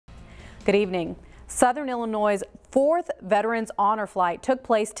Good evening. Southern Illinois' 4th Veterans Honor Flight took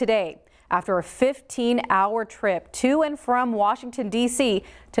place today. After a 15-hour trip to and from Washington, D.C.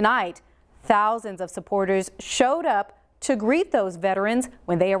 tonight, thousands of supporters showed up to greet those veterans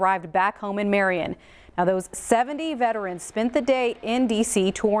when they arrived back home in Marion. Now, those 70 veterans spent the day in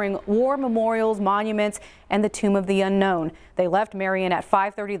D.C. touring war memorials, monuments, and the Tomb of the Unknown. They left Marion at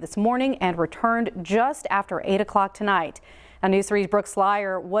 5:30 this morning and returned just after 8 o'clock tonight. Now, News 3's Brooke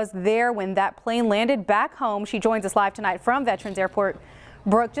Schlyer was there when that plane landed back home. She joins us live tonight from Veterans Airport.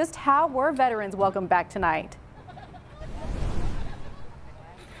 Brooke, just how were veterans welcomed back tonight?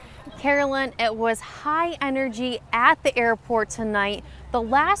 Carolyn, it was high energy at the airport tonight. The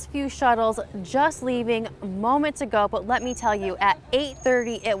last few shuttles just leaving moments ago, but let me tell you, at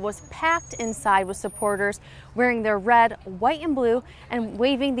 8:30 it was packed inside with supporters wearing their red, white, and blue and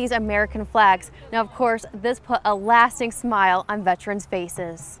waving these American flags. Now, of course, this put a lasting smile on veterans'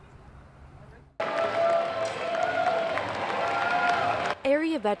 faces.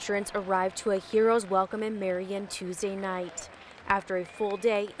 Area veterans arrived to a hero's welcome in Marion Tuesday night after a full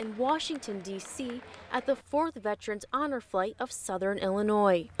day in Washington, D.C. at the 4th Veterans Honor Flight of Southern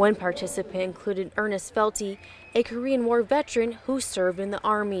Illinois. One participant included Ernest Felty, a Korean War veteran who served in the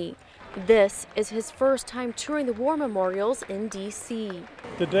Army. This is his first time touring the war memorials in D.C.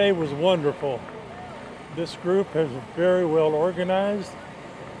 The day was wonderful. This group is very well organized.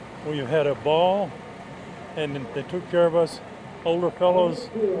 We had a ball, and they took care of us older fellows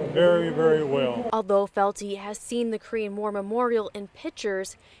very, very well. Although Felty has seen the Korean War Memorial in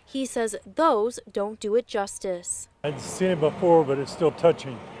pictures, he says those don't do it justice. I'd seen it before, but it's still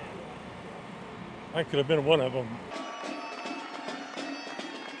touching. I could have been one of them.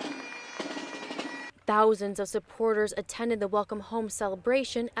 Thousands of supporters attended the Welcome Home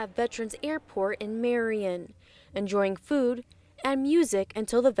celebration at Veterans Airport in Marion, enjoying food and music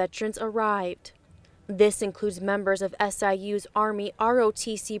until the veterans arrived. This includes members of SIU's Army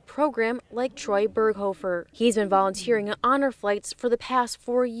ROTC program like Troy Berghofer. He's been volunteering on honor flights for the past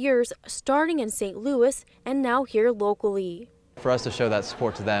 4 years, starting in St. Louis and now here locally. For us to show that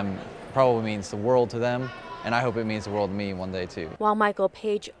support to them probably means the world to them, and I hope it means the world to me one day too. While Michael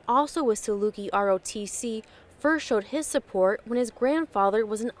Page, also with Saluki ROTC, first showed his support when his grandfather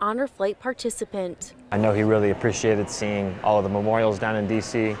was an honor flight participant. I know he really appreciated seeing all of the memorials down in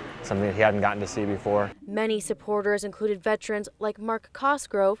D.C., something that he hadn't gotten to see before. Many supporters included veterans like Mark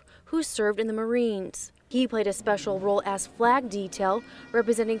Cosgrove, who served in the Marines. He played a special role as flag detail,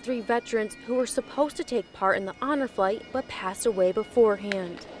 representing 3 veterans who were supposed to take part in the honor flight but passed away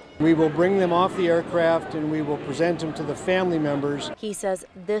beforehand. We will bring them off the aircraft and we will present them to the family members. He says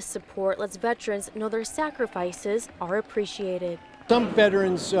this support lets veterans know their sacrifices are appreciated. Some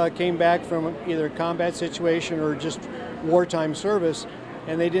veterans came back from either a combat situation or just wartime service,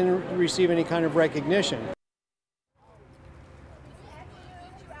 and they didn't receive any kind of recognition.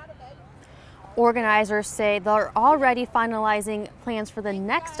 Organizers say they're already finalizing plans for the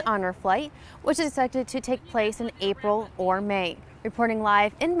next honor flight, which is expected to take place in April or May. Reporting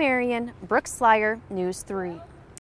live in Marion, Brooke Schlyer, News 3.